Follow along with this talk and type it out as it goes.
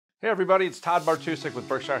Hey everybody, it's Todd Bartusek with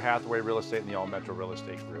Berkshire Hathaway Real Estate and the All Metro Real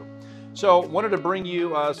Estate Group. So wanted to bring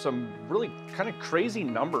you some really kind of crazy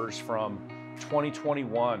numbers from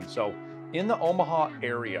 2021. So in the Omaha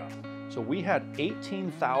area, so we had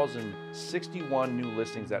 18,061 new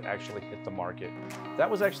listings that actually hit the market. That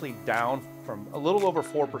was actually down from a little over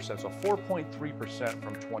 4%, so 4.3%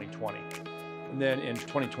 from 2020. And then in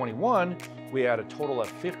 2021, we had a total of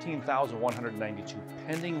 15,192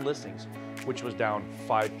 pending listings, which was down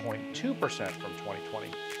 5.2% from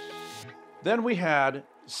 2020. Then we had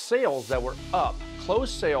sales that were up,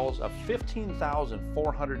 closed sales of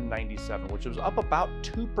 15,497, which was up about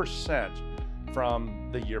 2% from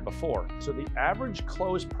the year before. So the average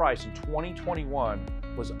closed price in 2021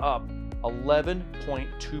 was up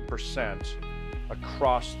 11.2%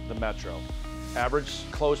 across the metro. Average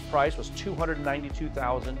closed price was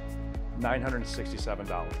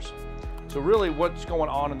 $292,967. So really what's going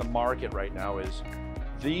on in the market right now is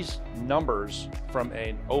these numbers from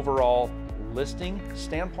an overall listing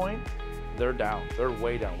standpoint, they're down, they're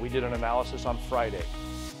way down. We did an analysis on Friday,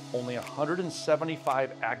 only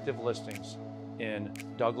 175 active listings in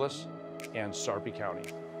Douglas and Sarpy County.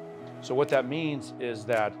 So what that means is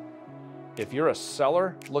that if you're a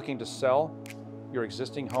seller looking to sell your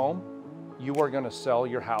existing home, you are going to sell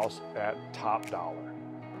your house at top dollar.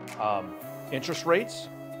 Interest rates,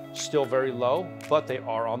 still very low, but they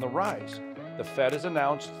are on the rise. The Fed has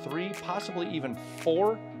announced 3, possibly even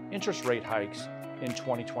 4 interest rate hikes in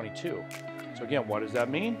 2022. So again, what does that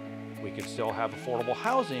mean? We can still have affordable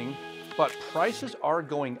housing, but prices are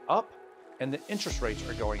going up and the interest rates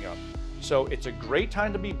are going up. So it's a great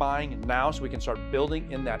time to be buying now so we can start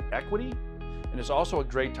building in that equity. And it's also a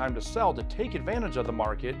great time to sell to take advantage of the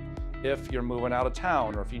market if you're moving out of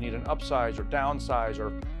town or if you need an upsize or downsize or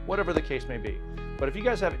whatever the case may be. But if you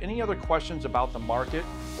guys have any other questions about the market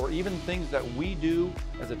or even things that we do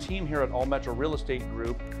as a team here at All Metro Real Estate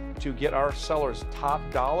Group to get our sellers top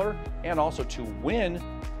dollar and also to win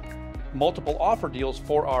multiple offer deals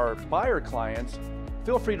for our buyer clients,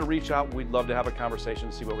 feel free to reach out. We'd love to have a conversation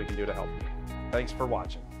and see what we can do to help you. Thanks for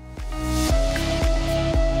watching.